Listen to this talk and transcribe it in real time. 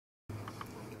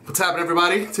What's happening,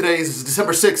 everybody? Today is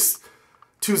December 6th,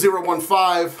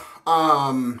 2015.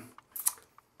 I'm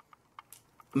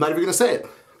not even gonna say it.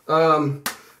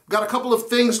 Got a couple of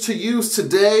things to use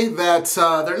today that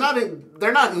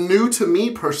they're not new to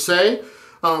me per se,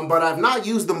 but I've not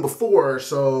used them before,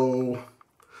 so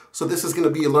this is gonna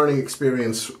be a learning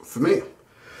experience for me.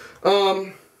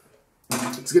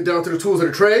 Let's get down to the tools of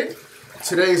the trade.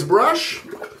 Today's brush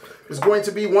is going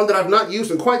to be one that I've not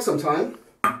used in quite some time.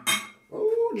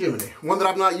 Oh, Jiminy. One that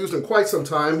I've not used in quite some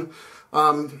time.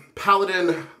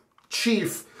 Paladin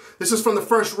Chief. This is from the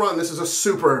first run. This is a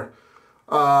super.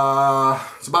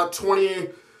 It's about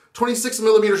 26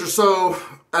 millimeters or so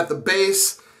at the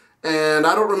base, and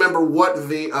I don't remember what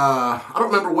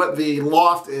the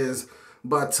loft is,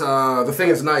 but the thing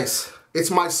is nice. It's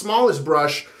my smallest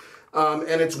brush,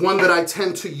 and it's one that I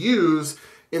tend to use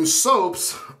in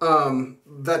soaps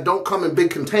that don't come in big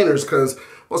containers because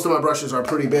most of my brushes are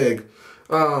pretty big.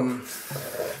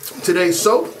 Today's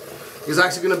soap is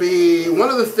actually going to be one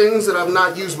of the things that I've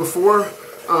not used before.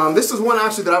 This is one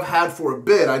actually that I've had for a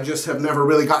bit. I just have never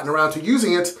really gotten around to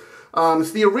using it.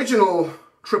 It's the original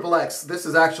XXX. This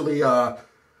is actually,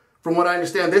 from what I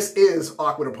understand, this is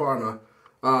Aqua de Parma.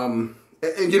 And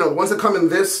you know, the ones that come in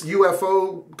this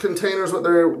UFO containers,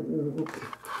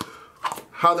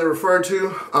 how they're referred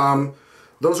to,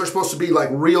 those are supposed to be like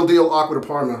real deal Aqua de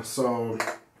Parma.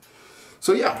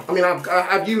 So yeah, I mean,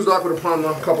 I've used Aqua de Parma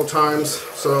a couple times.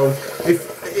 So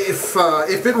if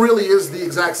it really is the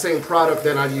exact same product,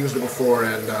 then I've used it before,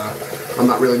 and I'm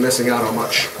not really missing out on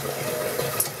much.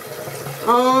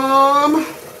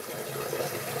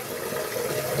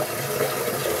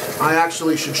 I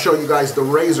actually should show you guys the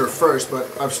razor first, but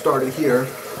I've started here,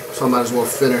 so I might as well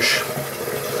finish.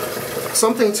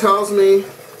 Something tells me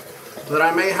that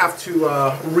I may have to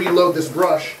reload this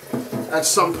brush at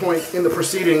some point in the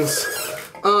proceedings.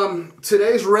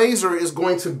 Today's razor is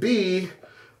going to be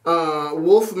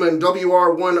Wolfman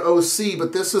WR10C,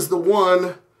 but this is the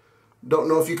one. Don't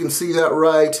know if you can see that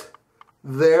right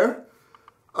there.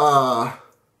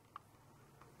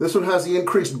 This one has the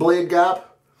increased blade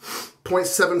gap,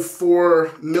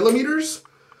 0.74 millimeters.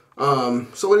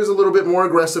 So it is a little bit more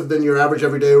aggressive than your average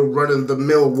everyday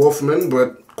run-of-the-mill Wolfman,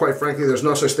 but quite frankly, there's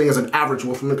no such thing as an average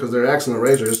Wolfman because they're excellent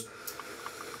razors.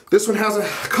 This one has a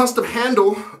custom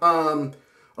handle,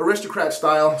 aristocrat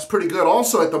style. It's pretty good.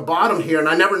 Also at the bottom here, and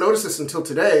I never noticed this until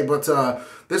today, but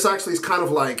this actually is kind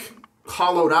of like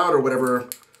hollowed out or whatever,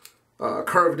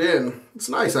 curved in. It's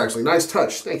nice, actually. Nice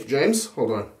touch. Thank you, James.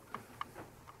 Hold on.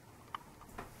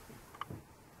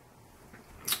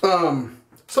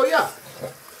 So yeah,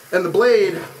 and the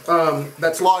blade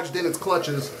that's lodged in its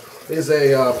clutches is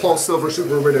a polsilver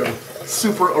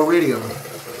super iridium.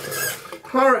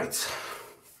 All right.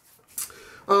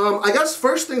 I guess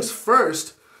first things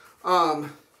first.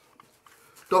 Don't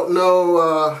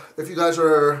know if you guys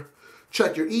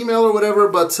checked your email or whatever,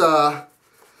 but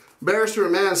Barrister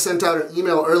and Man sent out an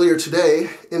email earlier today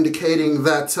indicating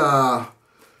that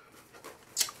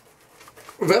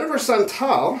Vetiver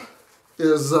Santal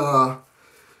is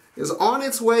on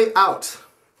its way out.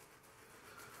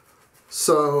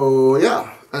 So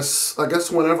yeah, I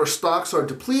guess whenever stocks are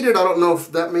depleted, I don't know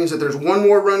if that means that there's one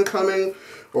more run coming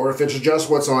or if it's just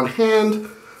what's on hand,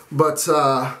 but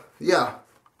yeah,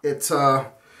 it's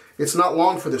not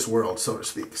long for this world, so to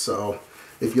speak. So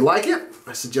if you like it,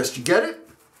 I suggest you get it.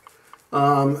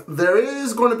 There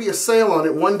is going to be a sale on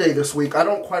it one day this week. I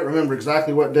don't quite remember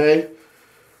exactly what day.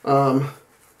 I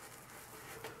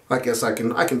guess I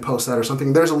can post that or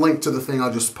something. There's a link to the thing.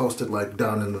 I'll just post it like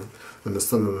down in the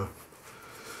cinema.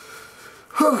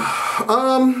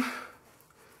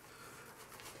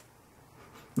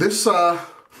 This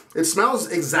it smells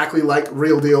exactly like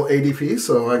real deal ADP,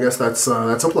 so I guess that's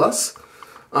a plus.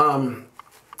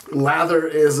 Lather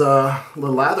is the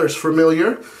lather's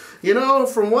familiar. You know,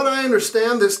 from what I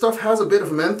understand, this stuff has a bit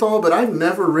of menthol, but I've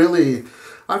never really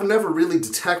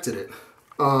detected it.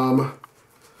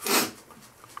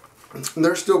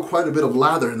 There's still quite a bit of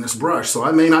lather in this brush, so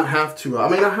I may not have to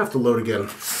load again.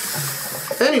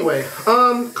 Anyway,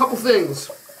 couple things.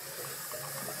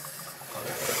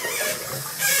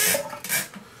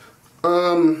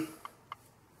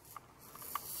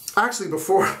 Actually,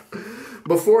 before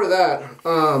that,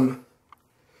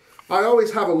 I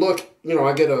always have a look. You know,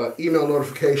 I get an email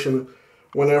notification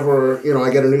whenever, you know, I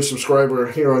get a new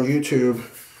subscriber here on YouTube,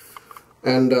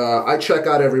 and I check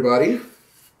out everybody.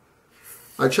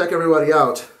 I check everybody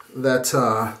out that,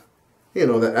 you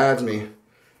know, that adds me.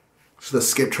 It's the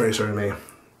skip tracer in me.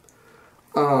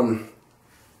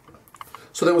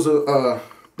 So there was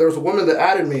a woman that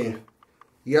added me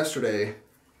yesterday,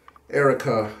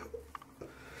 Erica,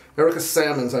 Erica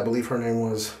Sammons, I believe her name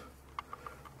was.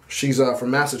 She's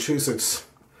from Massachusetts.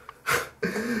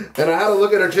 And I had to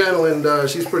look at her channel, and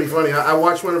she's pretty funny. I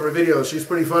watched one of her videos. She's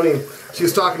pretty funny.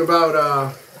 She's talking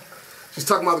about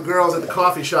the girls at the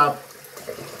coffee shop,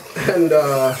 and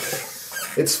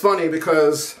it's funny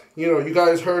because, you know, you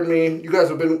guys heard me. You guys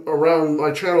have been around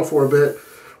my channel for a bit,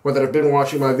 or that have been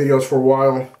watching my videos for a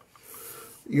while.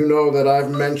 You know that I've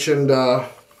mentioned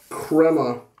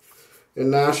Crema in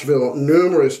Nashville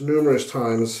numerous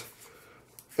times.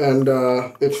 And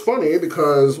it's funny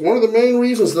because one of the main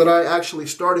reasons that I actually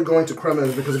started going to Crema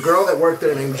is because a girl that worked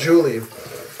there named Julie,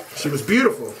 she was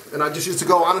beautiful. And I just used to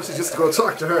go, honestly, just to go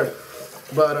talk to her.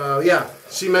 But yeah,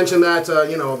 she mentioned that,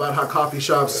 you know, about how coffee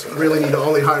shops really need to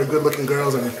only hire good-looking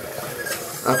girls. And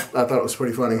I thought it was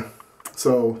pretty funny.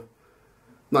 So,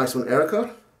 nice one,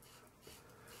 Erica.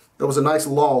 That was a nice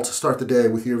lull to start the day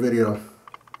with your video.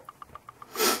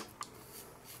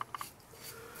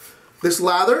 This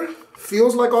lather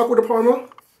feels like Aqua de Parma.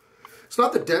 It's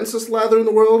not the densest lather in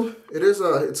the world. It is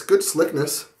it's good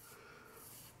slickness.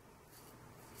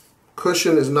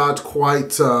 Cushion is not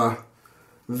quite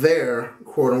there,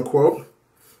 quote unquote,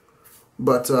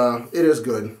 but it is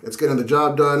good. It's getting the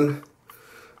job done.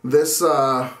 This,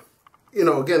 you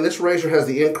know, again, this razor has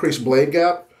the increased blade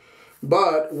gap,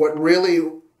 but what really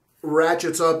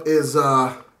ratchets up is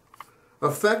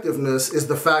effectiveness is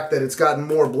the fact that it's gotten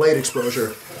more blade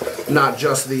exposure, not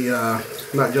just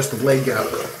the blade gap.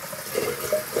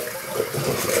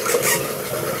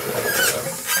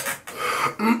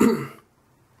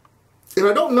 And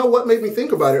I don't know what made me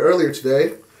think about it earlier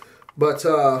today, but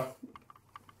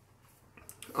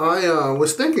I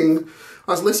was thinking,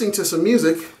 I was listening to some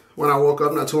music when I woke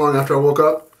up, not too long after I woke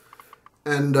up,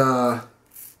 and I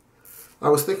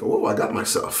was thinking, whoa, I got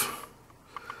myself.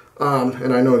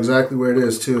 And I know exactly where it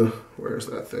is too. Where's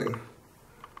that thing?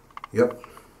 Yep.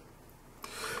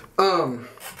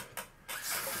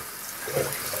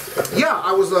 Yeah,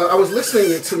 I was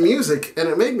listening to music, and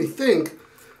it made me think.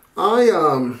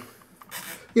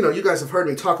 You know, you guys have heard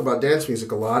me talk about dance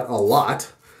music a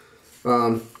lot.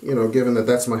 You know, given that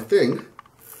that's my thing.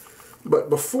 But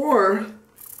before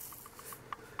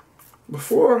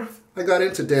I got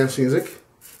into dance music,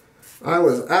 I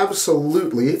was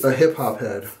absolutely a hip-hop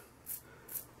head.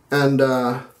 And,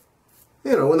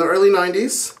 you know, in the early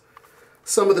 90s,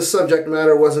 some of the subject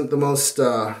matter wasn't the most,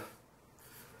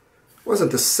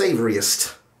 wasn't the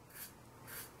savoriest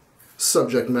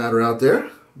subject matter out there.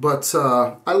 But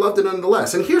I loved it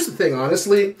nonetheless. And here's the thing,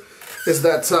 honestly, is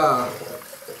that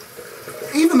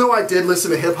even though I did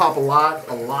listen to hip-hop a lot,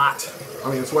 I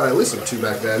mean, it's what I listened to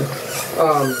back then,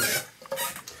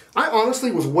 I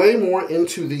honestly was way more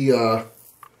into the,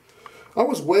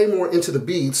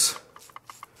 beats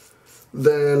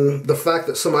than the fact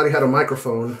that somebody had a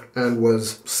microphone and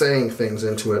was saying things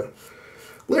into it.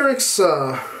 Lyrics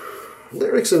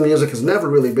and music has never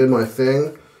really been my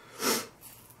thing.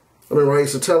 I remember I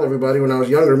used to tell everybody when I was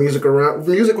younger, music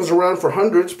was around for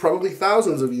hundreds, probably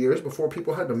thousands of years before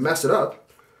people had to mess it up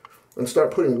and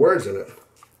start putting words in it.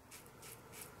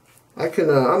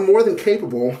 I'm more than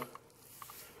capable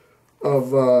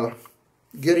of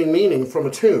getting meaning from a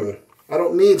tune. I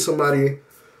don't need somebody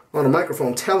on a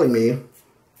microphone telling me.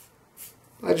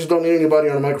 I just don't need anybody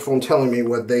on a microphone telling me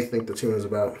what they think the tune is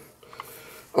about.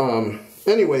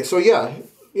 Anyway, so yeah,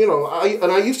 you know,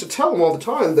 I used to tell them all the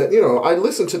time that, you know, I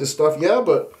listened to this stuff, yeah,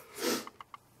 but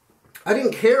I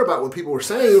didn't care about what people were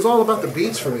saying. It was all about the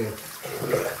beats for me.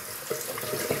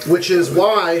 Which is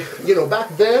why, you know,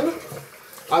 back then,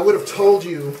 I would have told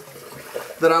you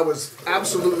that I was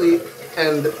absolutely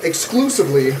and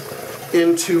exclusively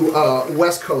into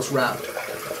West Coast rap.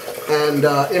 And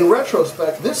in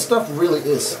retrospect, this stuff really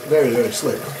is very, very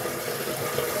slick.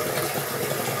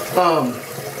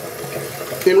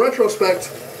 In retrospect,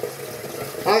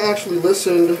 I actually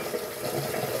listened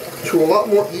to a lot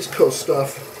more East Coast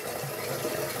stuff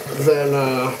than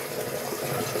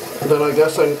I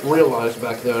guess I realized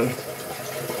back then.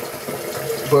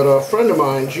 But a friend of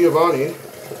mine, Giovanni,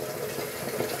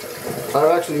 I've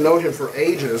actually known him for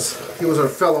ages. He was a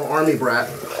fellow Army brat.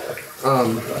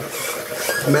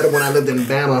 Met him when I lived in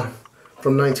Bama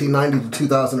from 1990 to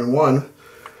 2001.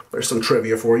 There's some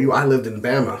trivia for you. I lived in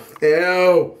Bama.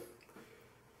 Ew!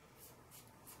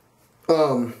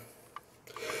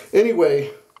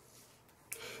 Anyway,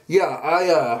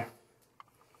 yeah,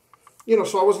 you know,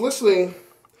 so I was listening,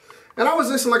 and I was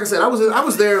listening, like I said, I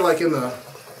was there like in the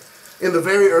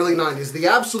very early 90s, the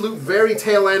absolute very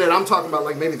tail end, and I'm talking about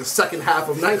like maybe the second half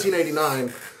of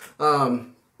 1989,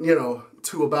 you know,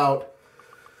 to about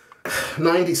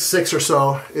 96 or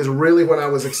so is really when I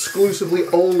was exclusively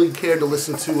only cared to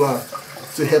listen to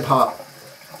to hip hop.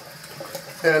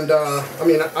 And I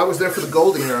mean, I was there for the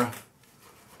golden era.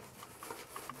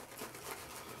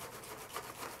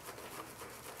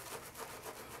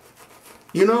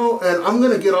 You know, and I'm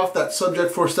going to get off that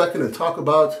subject for a second and talk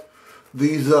about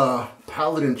these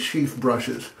Paladin Chief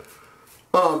brushes.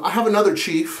 I have another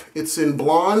Chief. It's in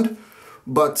blonde,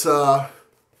 but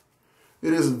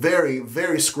it is very,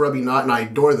 very scrubby knot, and I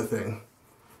adore the thing.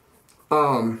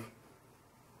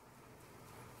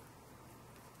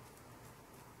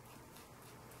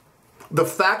 The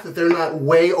fact that they're not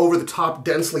way over the top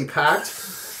densely packed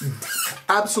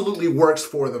absolutely works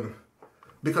for them.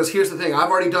 Because here's the thing, I've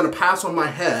already done a pass on my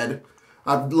head,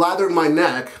 I've lathered my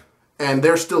neck, and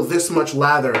there's still this much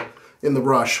lather in the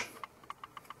brush.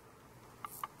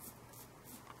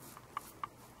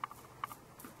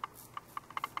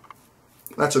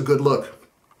 That's a good look.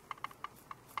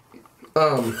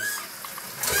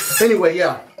 Anyway,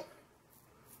 yeah.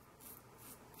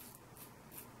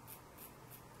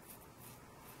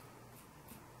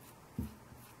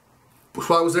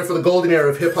 So I was there for the golden era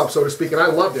of hip-hop, so to speak, and I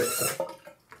loved it.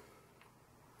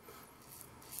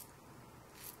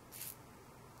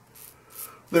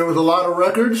 There was a lot of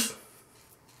records.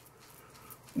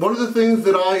 One of the things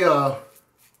that I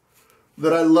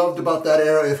loved about that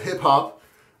era of hip-hop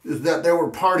is that there were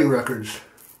party records.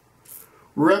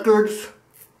 Records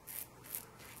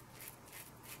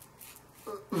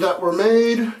that were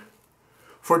made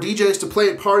for DJs to play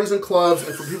at parties and clubs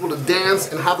and for people to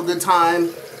dance and have a good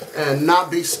time and not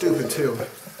be stupid too.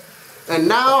 And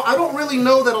now I don't really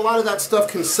know that a lot of that stuff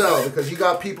can sell because you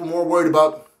got people more worried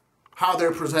about how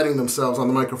they're presenting themselves on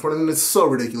the microphone, and it's so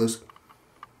ridiculous.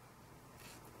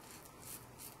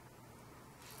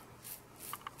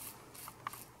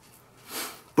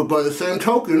 But by the same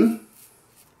token,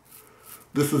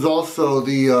 this is also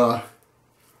the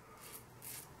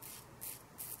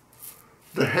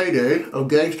heyday of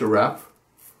gangster rap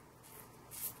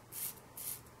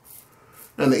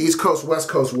and the East Coast West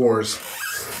Coast wars.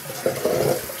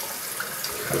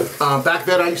 Back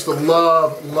then I used to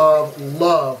love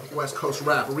West Coast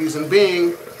rap. Reason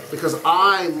being, because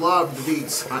I loved the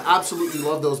beats. I absolutely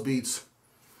loved those beats.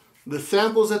 The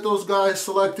samples that those guys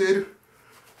selected,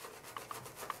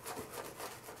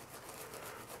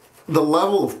 the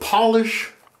level of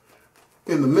polish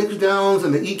in the mix downs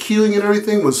and the EQing and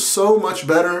everything was so much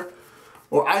better,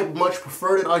 or I much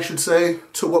preferred it, I should say,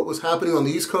 to what was happening on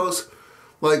the East Coast.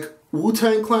 Like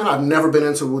Wu-Tang Clan, I've never been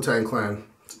into Wu-Tang Clan.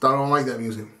 I don't like that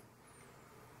music.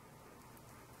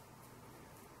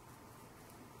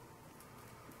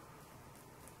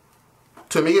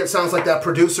 To me, it sounds like that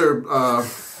producer,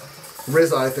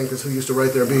 RZA, I think is who used to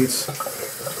write their beats.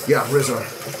 Yeah,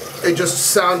 RZA. It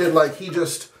just sounded like he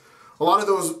just, a lot of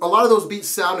those beats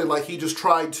sounded like he just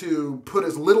tried to put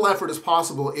as little effort as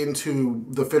possible into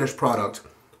the finished product.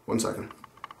 One second.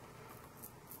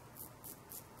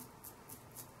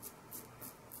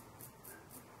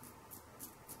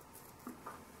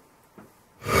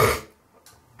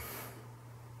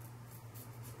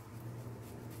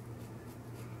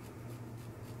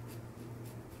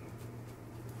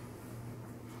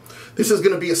 This is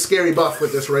going to be a scary buff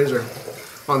with this razor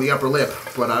on the upper lip,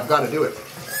 but I've got to do it.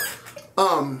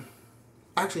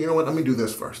 Actually, you know what? Let me do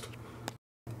this first.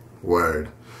 Word.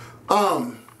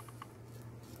 And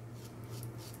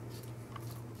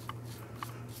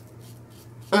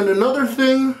another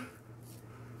thing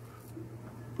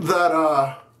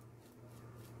that,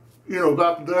 you know,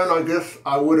 back then I guess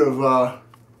I would have,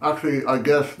 actually, I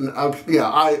guess, yeah,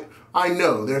 I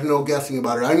know, there's no guessing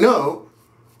about it. I know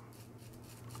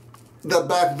that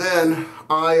back then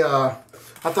I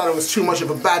thought I was too much of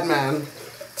a bad man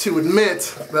to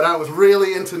admit that I was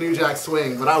really into New Jack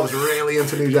Swing, but I was really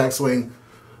into New Jack Swing.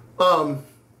 And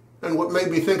what made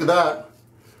me think of that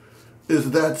is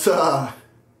that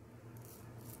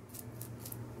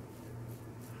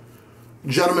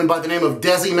gentleman by the name of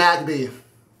Desi Magby,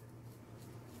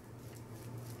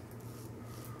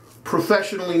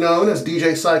 professionally known as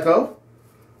DJ Psycho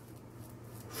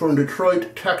from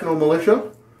Detroit Techno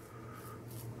Militia.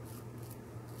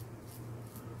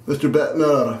 Mr.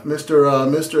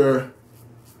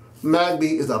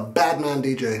 Magby is a badman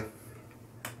DJ.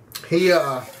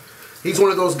 He's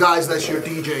one of those guys that's your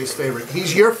DJ's favorite.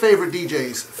 He's your favorite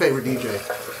DJ's favorite DJ.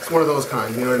 It's one of those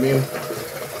kind, you know what I mean?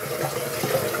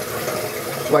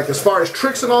 Like as far as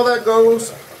tricks and all that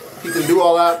goes, he can do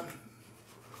all that.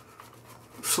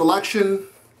 Selection,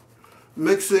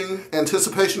 mixing,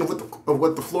 anticipation of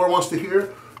what the floor wants to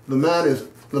hear. The man is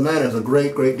a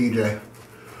great DJ.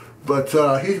 But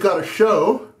he's got a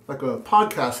show, like a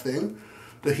podcast thing,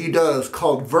 that he does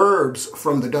called Verbs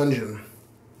from the Dungeon.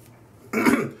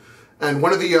 And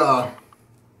one of the,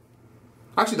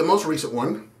 actually the most recent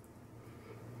one,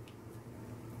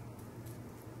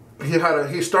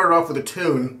 he started off with a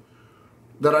tune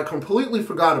that I completely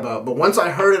forgot about. But once I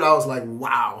heard it, I was like,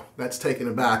 wow, that's taking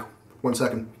it back. 1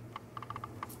 second.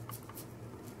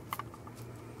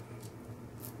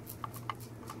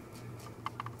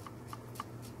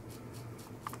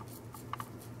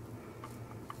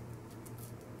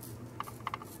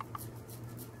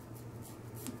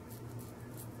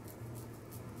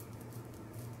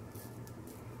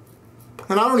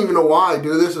 And I don't even know why I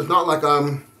do this. It's not like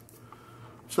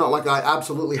I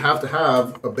absolutely have to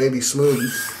have a baby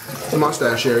smooth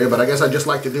mustache area, but I guess I just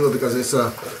like to do it because it's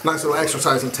a nice little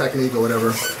exercise and technique or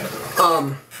whatever.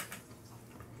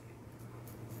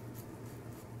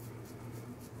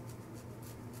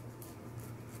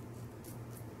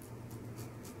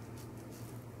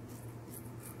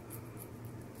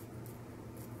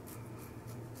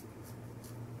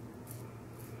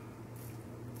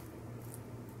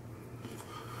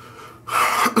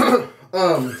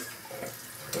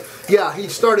 Yeah, he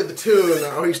started the tune,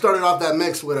 or he started off that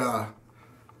mix with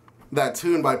that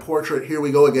tune by Portrait, Here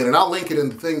We Go Again, and I'll link it in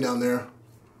the thing down there.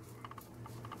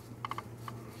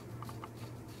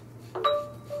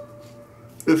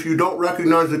 If you don't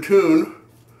recognize the tune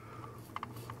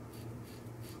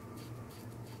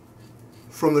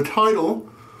from the title,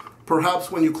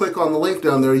 perhaps when you click on the link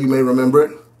down there you may remember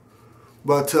it.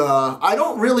 But I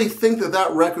don't really think that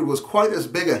that record was quite as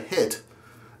big a hit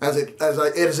as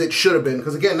it should have been,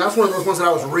 because again, that's one of those ones that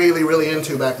I was really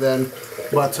into back then,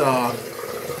 but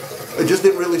it just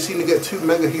didn't really seem to get too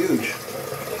mega huge.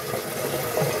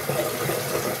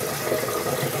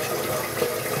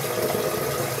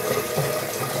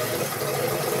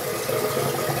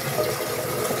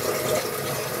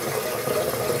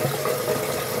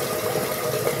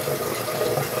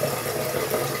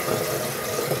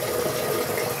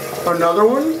 Another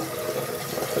one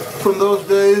from those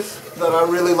days that I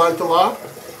really liked a lot.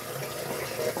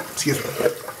 Excuse me.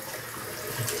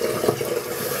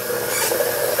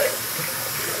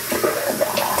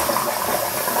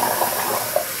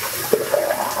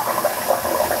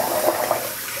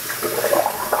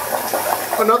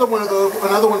 Another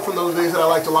one from those days that I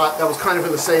liked a lot that was kind of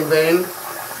in the same vein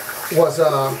was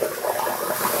a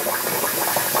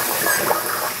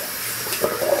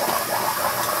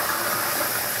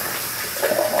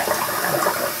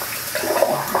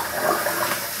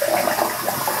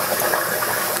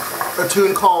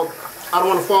tune called I Don't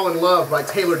Want to Fall in Love by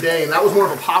Taylor Dane. That was more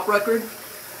of a pop record,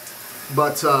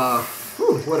 but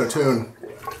whew, what a tune.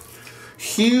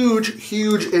 Huge,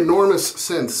 enormous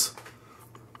synths.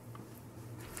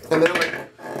 And then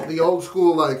like the old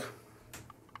school like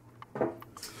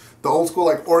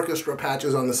orchestra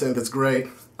patches on the synth. It's great.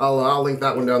 I'll link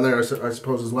that one down there, I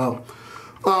suppose, as well.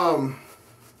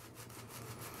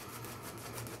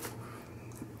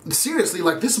 Seriously,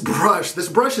 like this brush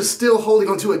is still holding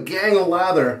onto a gang of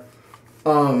lather,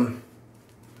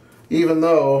 even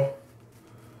though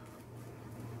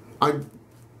I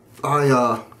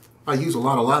use a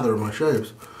lot of lather in my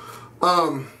shaves.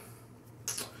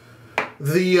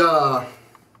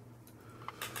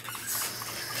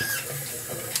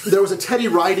 There was a Teddy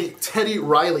Riley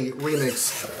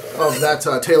remix of that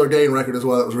Taylor Dane record as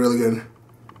well. That was really good.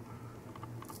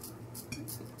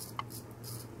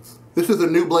 This is the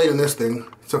new blade in this thing.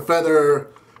 It's a Feather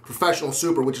Professional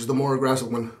Super, which is the more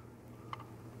aggressive one.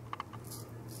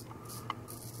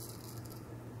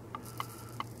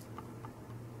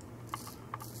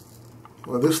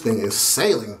 Well, this thing is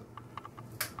sailing.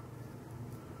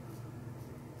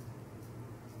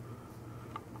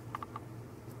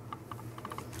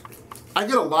 I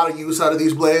get a lot of use out of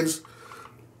these blades.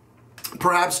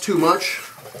 Perhaps too much.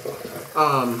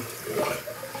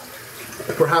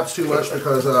 Perhaps too much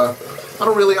because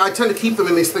I tend to keep them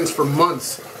in these things for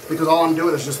months because all I'm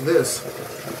doing is just this.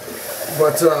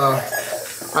 But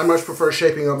I much prefer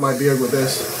shaping up my beard with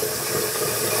this.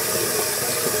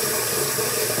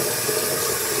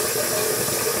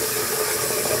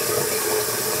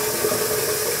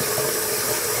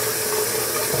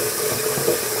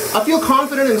 I feel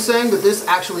confident in saying that this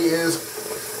actually is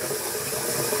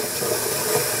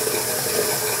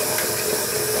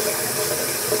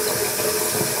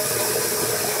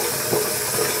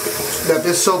that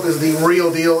this soap is the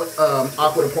real deal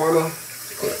Aqua de Parma.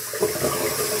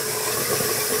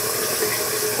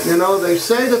 You know, they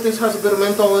say that this has a bit of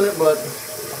menthol in it, but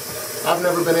I've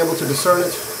never been able to discern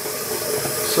it.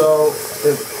 So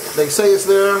if they say it's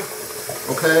there,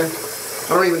 okay. I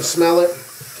don't even smell it.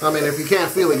 I mean, if you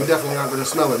can't feel it, you're definitely not going to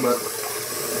smell it, but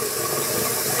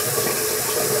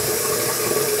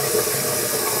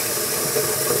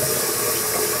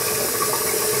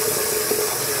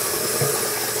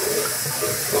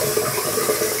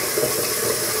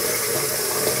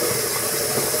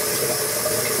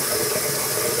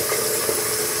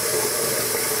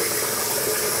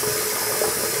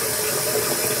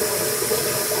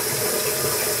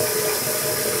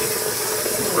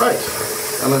Right.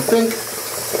 And I think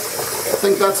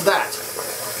that's that.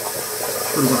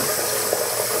 Pretty much.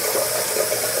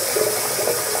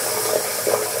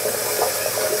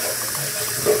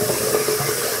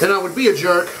 And I would be a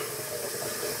jerk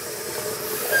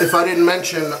if I didn't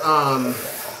mention,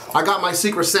 I got my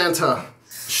Secret Santa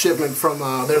shipment from,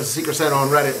 there's a Secret Santa on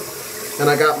Reddit, and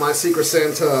I got my Secret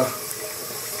Santa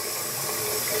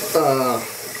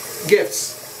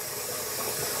gifts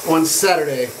on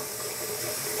Saturday.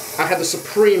 I had the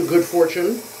supreme good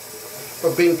fortune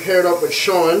of being paired up with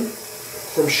Sean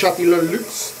from Chatillon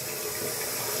Luxe.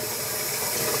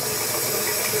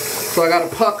 So I got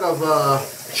a puck of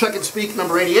Check and Speak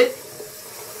number 88,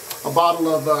 a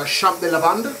bottle of Champ de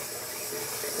Lavande,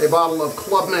 a bottle of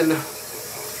Clubman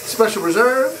Special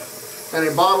Reserve, and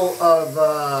a bottle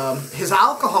of his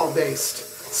alcohol-based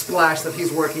splash that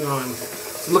he's working on.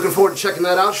 So looking forward to checking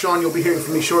that out. Sean, you'll be hearing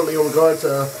from me shortly in regard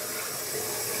to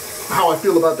how I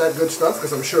feel about that good stuff,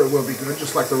 because I'm sure it will be good,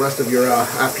 just like the rest of your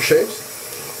aftershaves.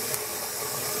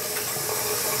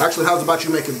 Actually, how's about you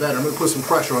make it better? I'm going to put some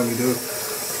pressure on you, dude.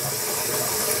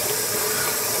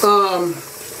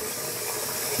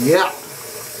 Yeah.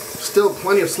 Still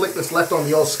plenty of slickness left on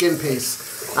the old skin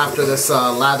piece after this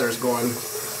lather's going.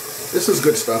 This is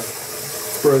good stuff.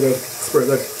 It's very good. It's very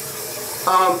good.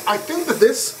 I think that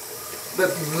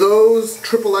those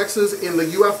triple X's in the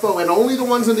UFO, and only the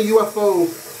ones in the UFO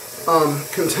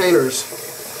containers,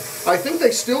 I think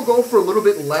they still go for a little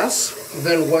bit less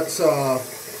than what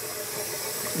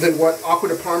Acqua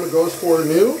di Parma goes for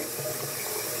new.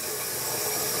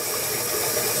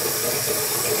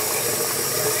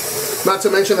 Not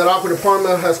to mention that Acqua di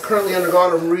Parma has currently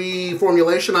undergone a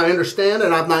reformulation. I understand,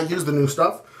 and I've not used the new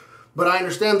stuff, but I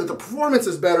understand that the performance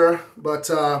is better. But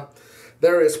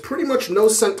there is pretty much no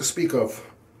scent to speak of,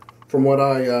 from what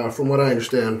I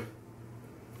understand.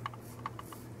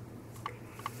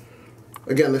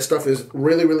 Again, this stuff is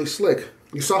really, really slick.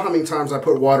 You saw how many times I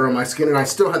put water on my skin, and I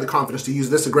still had the confidence to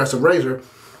use this aggressive razor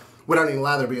without any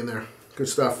lather being there. Good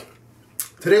stuff.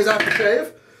 Today's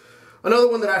aftershave. Another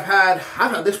one that I've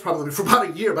had this probably for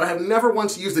about a year, but I have never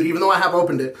once used it, even though I have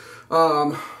opened it.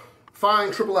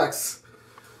 Fine Triple X.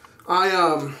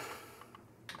 I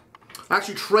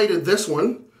actually traded this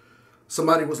one.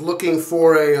 Somebody was looking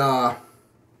for a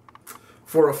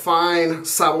fine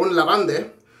Sabon Lavande,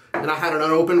 and I had an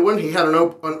unopened one. He had an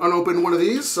unopened one of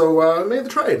these, so I made the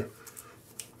trade.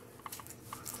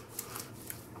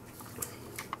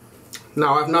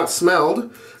 Now, I've not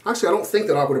smelled. Actually, I don't think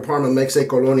that Acqua di Parma makes a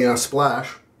Colonia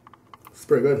splash. It's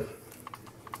pretty good.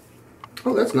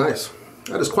 Oh, that's nice.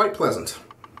 That is quite pleasant.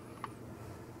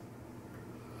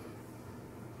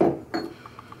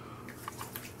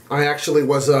 I actually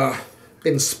was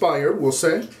inspired, we'll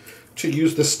say, to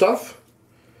use this stuff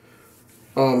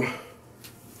from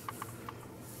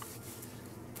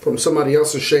somebody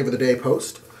else's Shave of the Day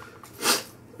post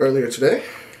earlier today.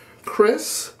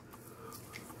 Chris.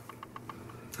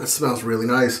 That smells really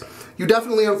nice. You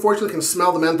definitely, unfortunately, can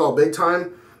smell the menthol big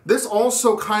time. This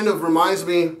also kind of reminds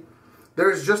me,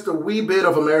 there's just a wee bit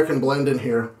of American blend in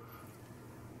here.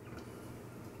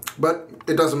 But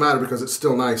it doesn't matter because it's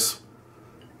still nice.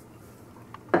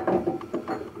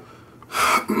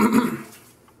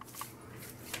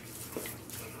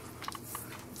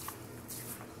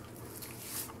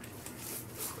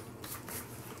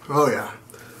 Oh yeah,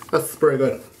 that's pretty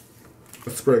good.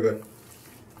 That's pretty good.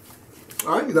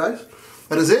 Alright, you guys,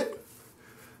 that is it.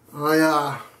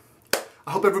 I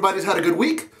hope everybody's had a good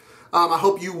week. I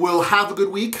hope you will have a good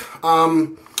week.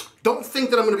 Don't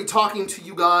think that I'm going to be talking to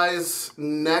you guys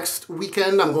next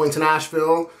weekend. I'm going to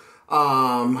Nashville.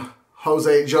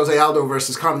 Jose Aldo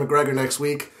versus Conor McGregor next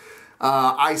week.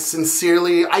 I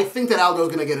think that Aldo's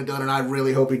going to get it done, and I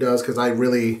really hope he does, because I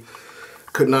really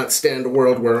could not stand a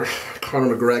world where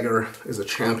Conor McGregor is a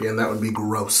champion. That would be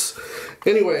gross.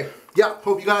 Anyway, yeah,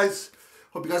 hope you guys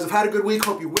have had a good week.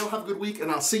 Hope you will have a good week, and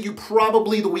I'll see you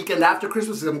probably the weekend after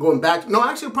Christmas. I'm going back. No,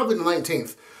 actually, probably the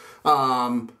 19th.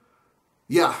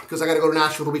 Yeah, because I got to go to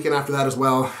Nashville the weekend after that as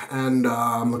well, and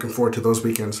I'm looking forward to those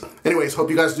weekends. Anyways, hope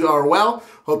you guys are well.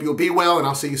 Hope you'll be well, and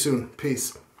I'll see you soon.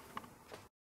 Peace.